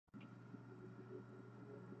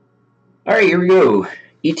Alright, here we go.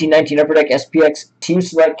 1819 Upper Deck SPX Team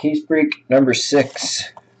Select Case Break number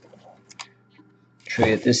 6. Show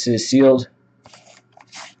you that this is sealed.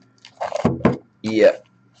 Yep.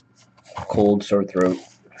 Cold, sore throat.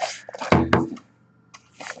 There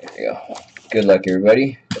we go. Good luck,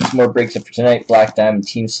 everybody. Got some more breaks up for tonight. Black Diamond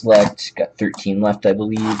Team Select. Got 13 left, I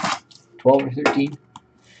believe. 12 or 13.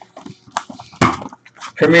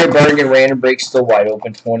 Premier Bargain Random Break still wide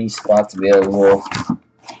open. 20 spots available.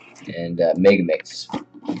 And Mega Mix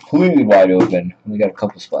completely wide open. Only got a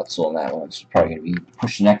couple spots sold on that one, so probably going to be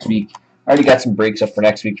pushed next week. Already got some breaks up for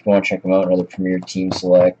next week if you want to check them out. Another Premier Team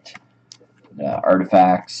Select,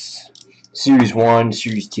 Artifacts, Series 1,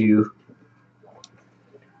 Series 2.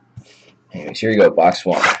 Anyways, here you go, box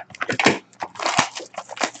 1.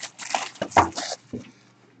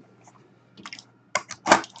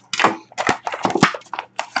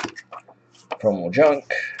 Promo junk.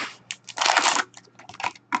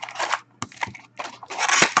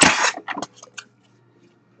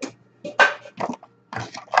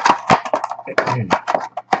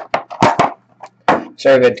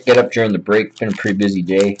 Sorry I had to get up during the break. It's been a pretty busy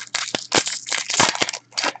day.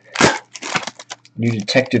 New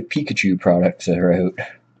Detective Pikachu products are out.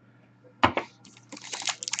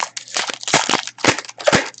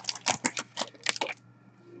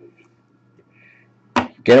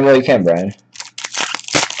 Get them while you can, Brian.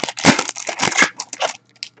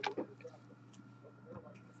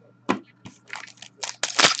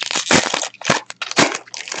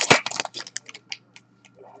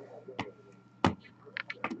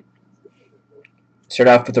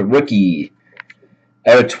 Start off with a rookie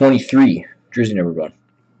out of 23, jersey number 1.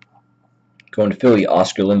 Going to Philly,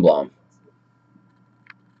 Oscar Lindblom.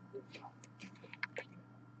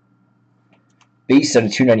 Base out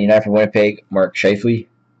of 299 for Winnipeg, Mark Scheifele.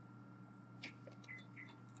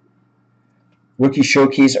 Rookie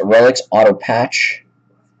Showcase, a Relics Auto Patch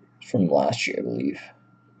from last year, I believe.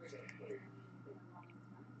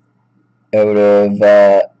 Out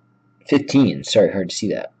of 15. Sorry, hard to see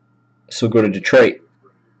that. So go to Detroit.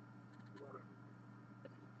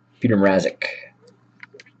 Peter Mrazek.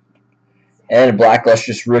 And a Black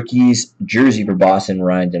Lustrous Rookies jersey for Boston,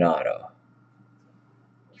 Ryan Donato.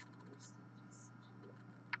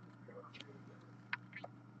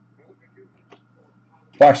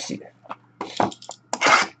 Box 2.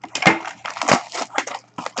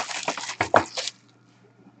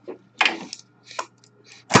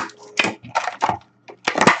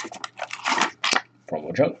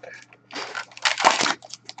 Promo junk.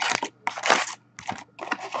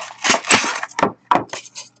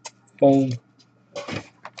 Boom.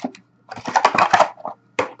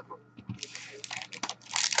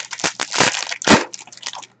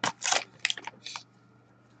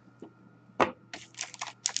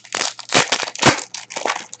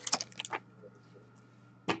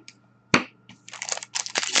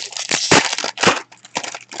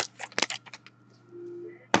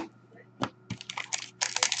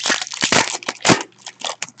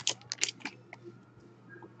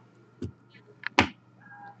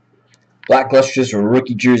 Black Lustrous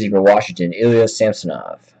rookie jersey for Washington, Ilya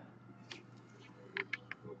Samsonov.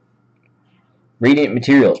 Radiant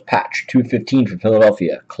Materials patch, 215 for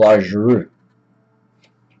Philadelphia, Claude Giroux.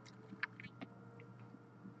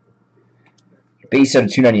 Base out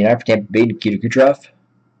of 299 for Tampa Bay, Nikita Kucherov.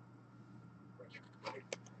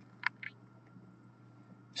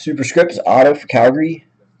 Superscript is auto for Calgary,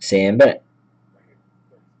 Sam Bennett.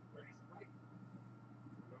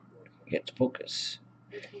 Get to focus.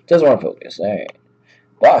 Doesn't want to focus. All right.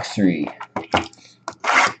 Box 3.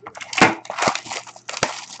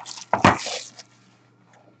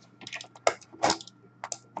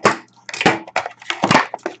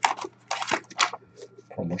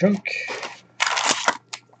 Promo junk.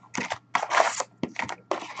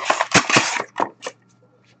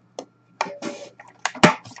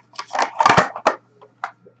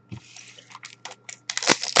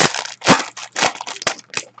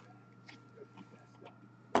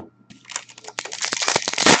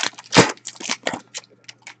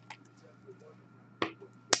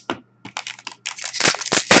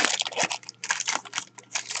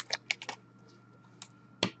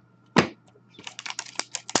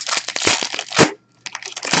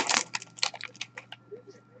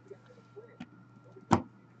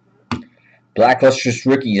 Black Lustrous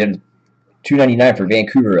Rookies at $2.99 for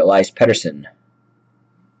Vancouver, Elias Pettersson.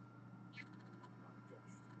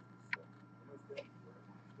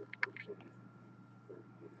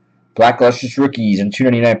 Black Lustrous Rookies and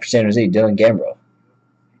 $2.99 for San Jose, Dylan Gambro.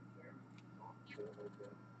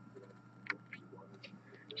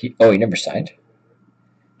 He never signed.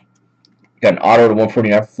 Got an auto to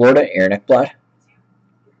 149 for Florida, Aaron Ekblad.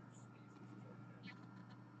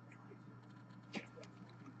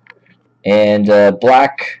 And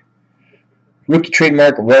black rookie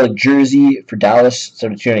trademark relic jersey for Dallas,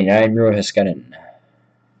 299, Miro Heiskanen.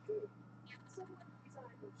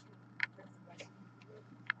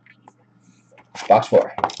 Box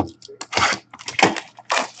 4.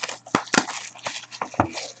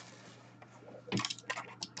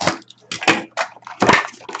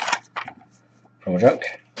 Promo junk.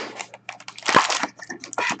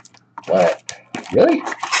 What? Really?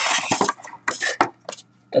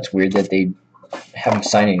 That's weird that they haven't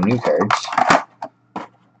signed any new cards.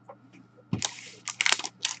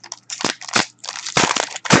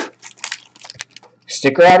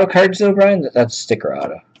 Sticker auto cards though, Brian? That's sticker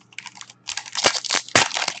auto.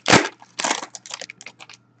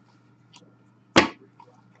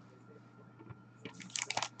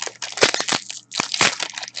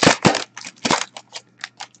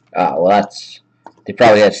 Ah, well that's... They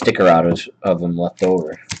probably had sticker autos of them left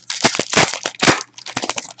over.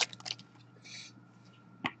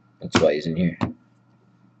 That's why he's in here.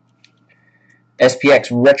 SPX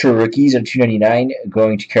Retro Rookies at 299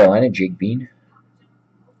 going to Carolina, Jake Bean.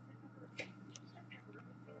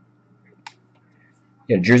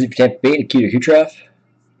 Yeah, jersey for Tampa Bay, Nikita Kucherov.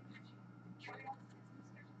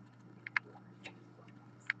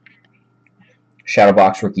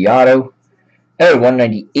 Shadowbox Rookie Auto. At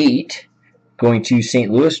 198 going to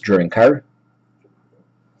St. Louis, Jordan Carr.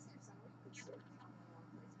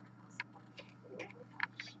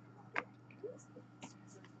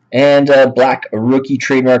 And black rookie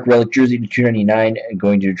trademark relic jersey to 299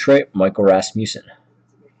 going to Detroit, Michael Rasmussen.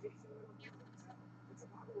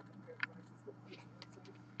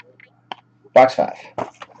 Box 5.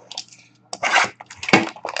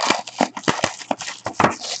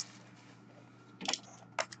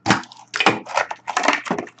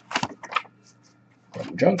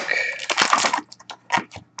 Junk.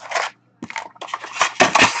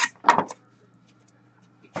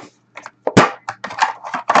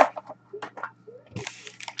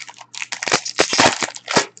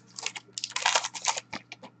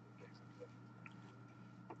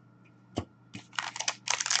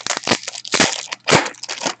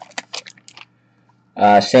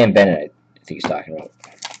 Sam Bennett, I think he's talking about.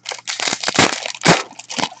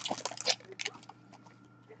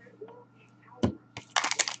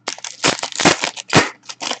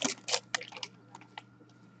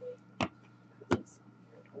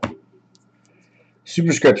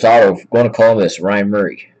 Superscripts auto going to Columbus, Ryan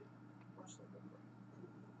Murray.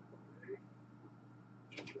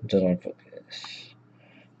 Doesn't focus.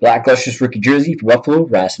 Black Lustrous rookie jersey for Buffalo,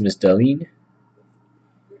 Rasmus Dahlin.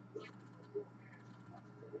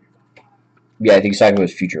 Yeah, I think he's talking about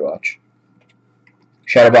his Future Watch.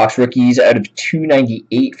 Shadowbox rookies out of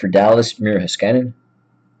 298 for Dallas, Miro Heiskanen.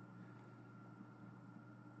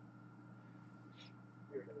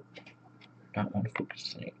 Not one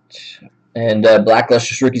focus tonight. And black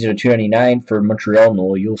lustrous rookies out of 299 for Montreal,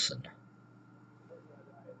 Noel Juulsen.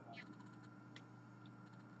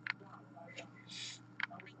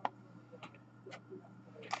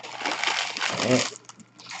 Right.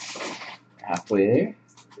 Halfway there.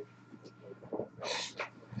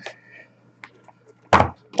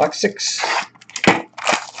 Box 6.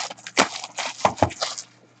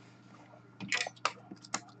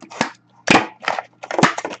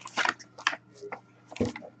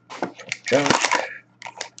 Junk.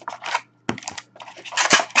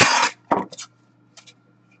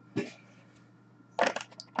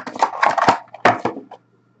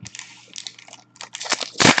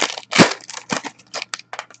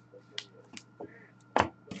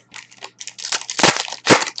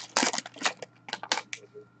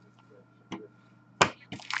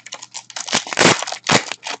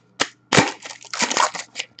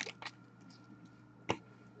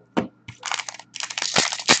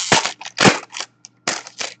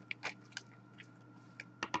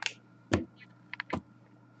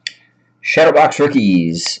 Shadowbox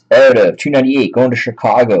rookies out of 298 going to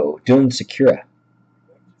Chicago, Dylan Secura.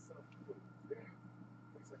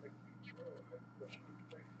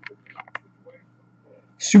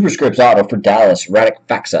 Superscripts auto for Dallas, Radek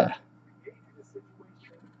Faksa.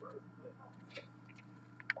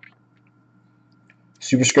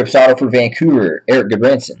 Superscripts auto for Vancouver, Eric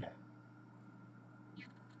Goodbranson.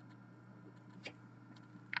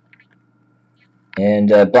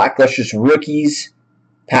 And black lustrous rookies,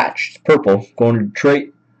 patched purple, going to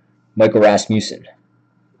Detroit, Michael Rasmussen.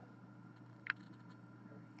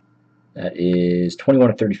 That is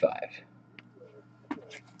 21 of 35.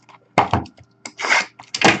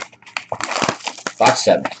 Box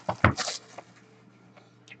 7.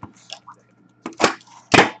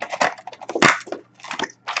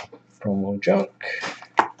 junk.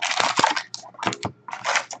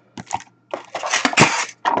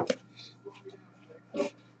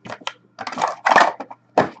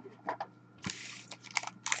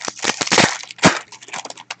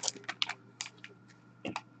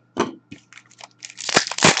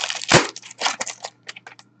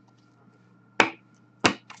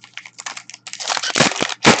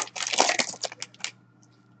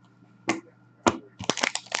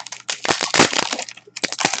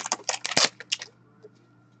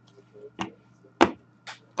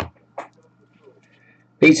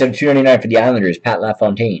 Base of 299 for the Islanders, Pat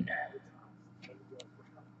LaFontaine.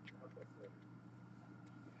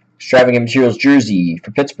 Extravagant Materials jersey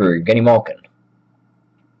for Pittsburgh, Genny Malkin.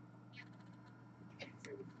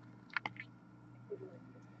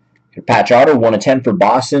 Patch auto, 1 of 10 for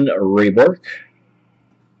Boston, Ray Bork.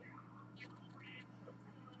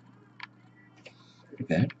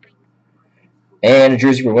 Okay. And a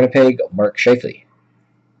jersey for Winnipeg, Mark Scheifele.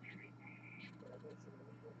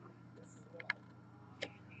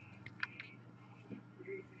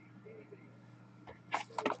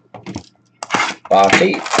 Box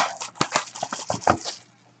 8.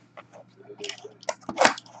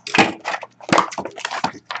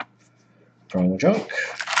 Promo junk.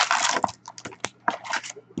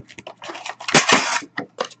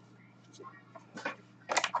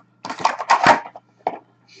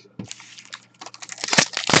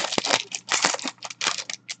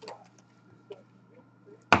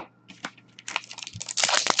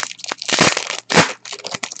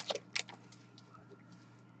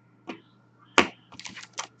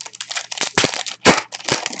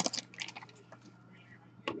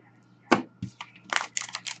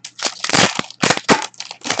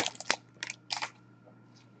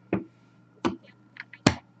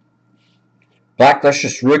 Black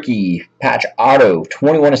Lustrous Rookie, Patch Auto,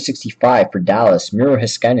 21 of 65 for Dallas, Miro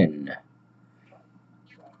Heiskanen.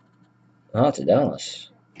 Oh, it's a Dallas.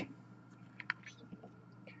 You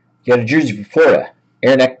got a jersey for Florida,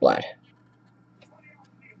 Aaron Ekblad.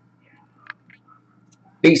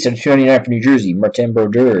 Base of 299 for New Jersey, Martin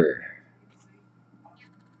Brodeur.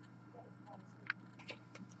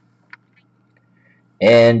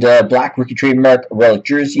 And black rookie trademark relic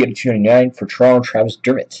jersey of 299 for Toronto, Travis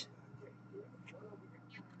Dermott.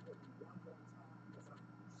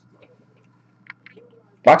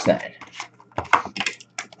 Box 9.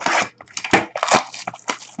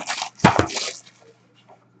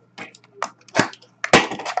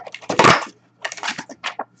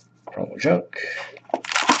 Promo junk.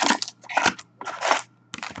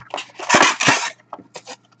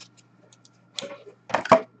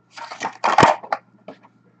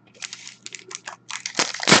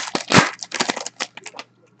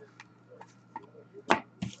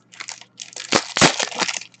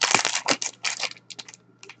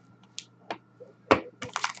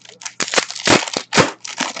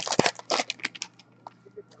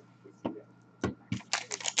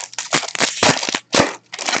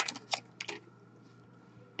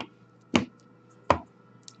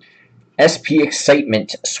 SP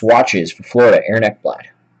Excitement swatches for Florida, Aaron Ekblad.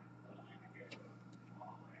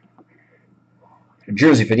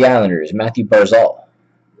 Jersey for the Islanders, Matthew Barzal.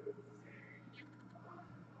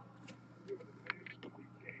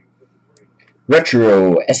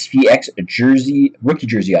 Retro SPX jersey, rookie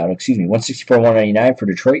jersey auto, 164/199 for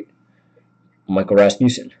Detroit, Michael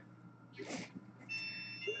Rasmussen.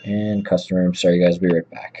 And customer, I'm sorry guys, be right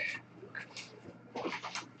back.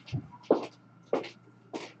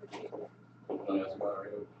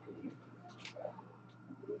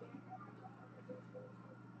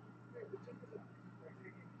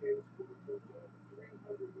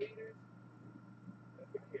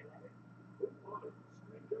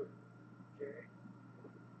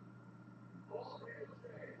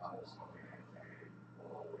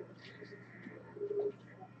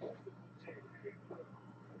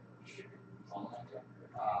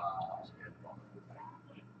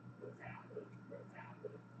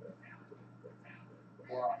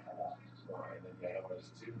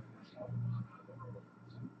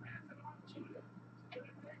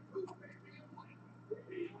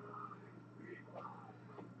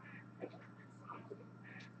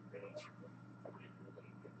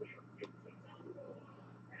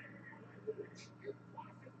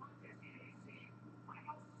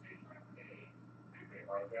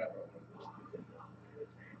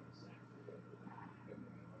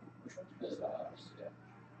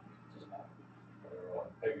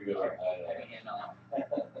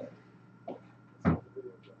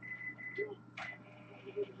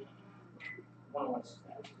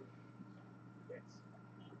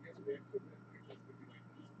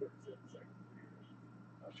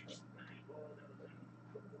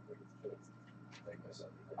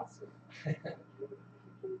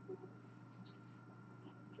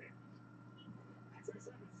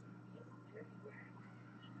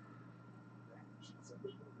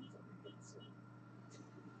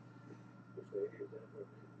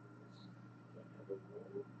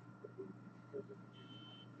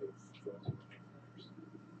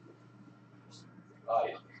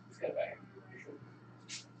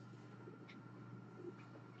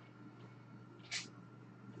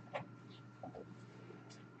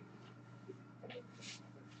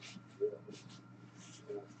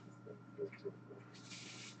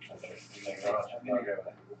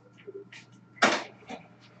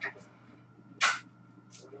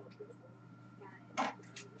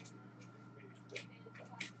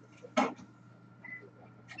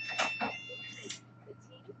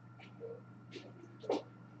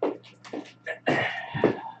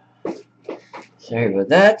 Sorry about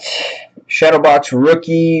that. Shadowbox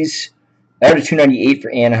rookies. Out of 298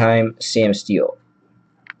 for Anaheim, Sam Steele.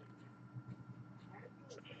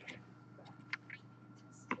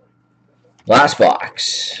 Last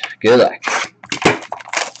box. Good luck.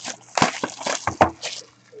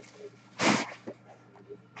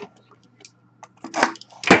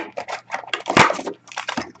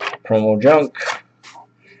 Promo junk.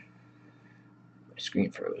 My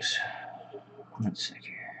screen froze. 1 sec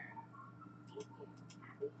here.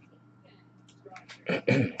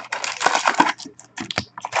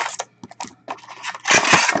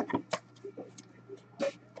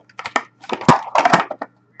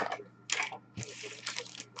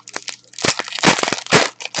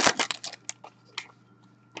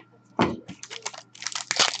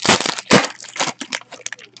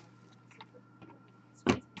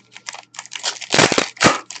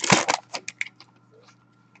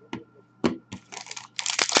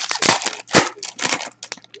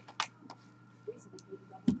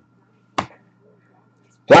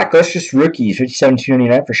 Black Lustrous Rookies,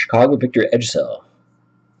 57/299 for Chicago, Victor Edgesell.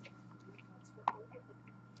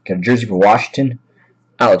 Got a jersey for Washington,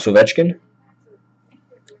 Alex Ovechkin.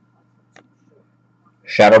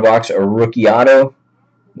 Shadowbox, a rookie auto.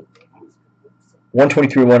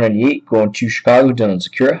 123/198 going to Chicago, Dylan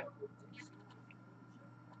Zakura.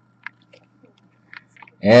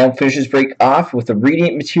 And finishes break off with a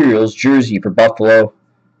Radiant Materials jersey for Buffalo,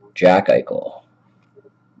 Jack Eichel.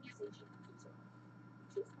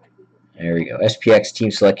 There we go. SPX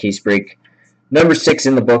Team Select Case Break. Number 6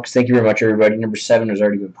 in the books. Thank you very much, everybody. Number 7 has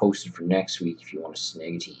already been posted for next week if you want to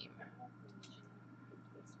snag a team.